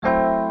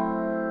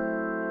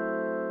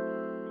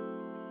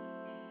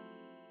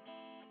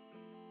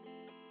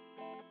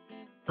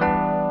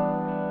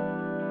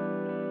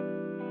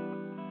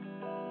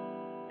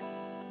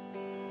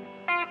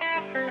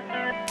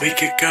We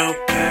could go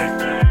back.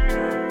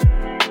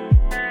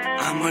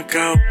 I'ma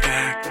go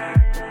back.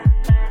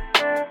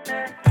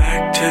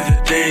 Back to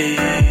the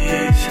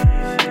days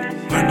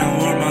when I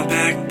wore my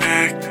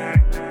backpack.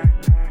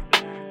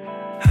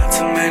 Had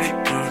so many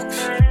books,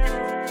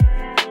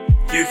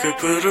 you could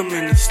put them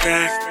in the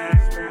stack.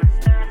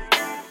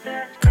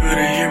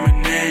 Couldn't hear my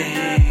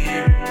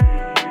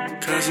name,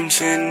 cause I'm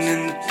sitting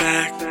in the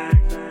back.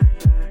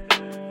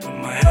 With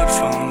my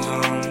headphones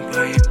on,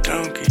 playing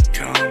Donkey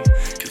Kong.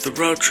 Cause the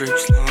road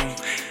trip's long,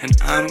 and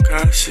I'm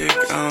car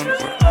sick on.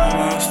 We're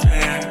almost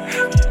there,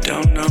 you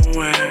don't know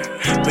where,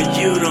 but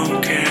you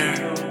don't care.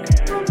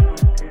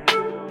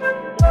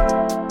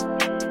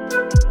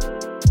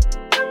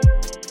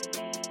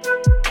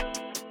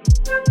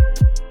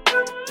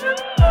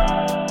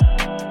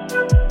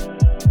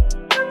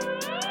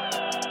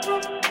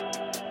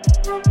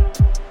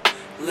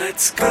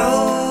 Let's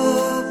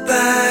go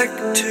back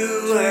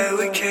to where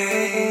we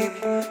came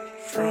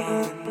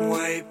from,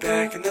 way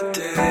back in the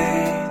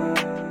day,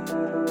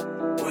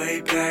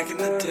 way back in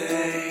the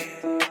day.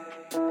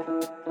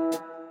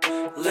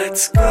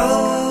 Let's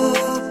go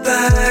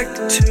back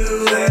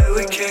to where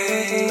we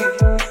came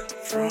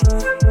from,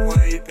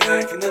 way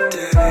back in the day.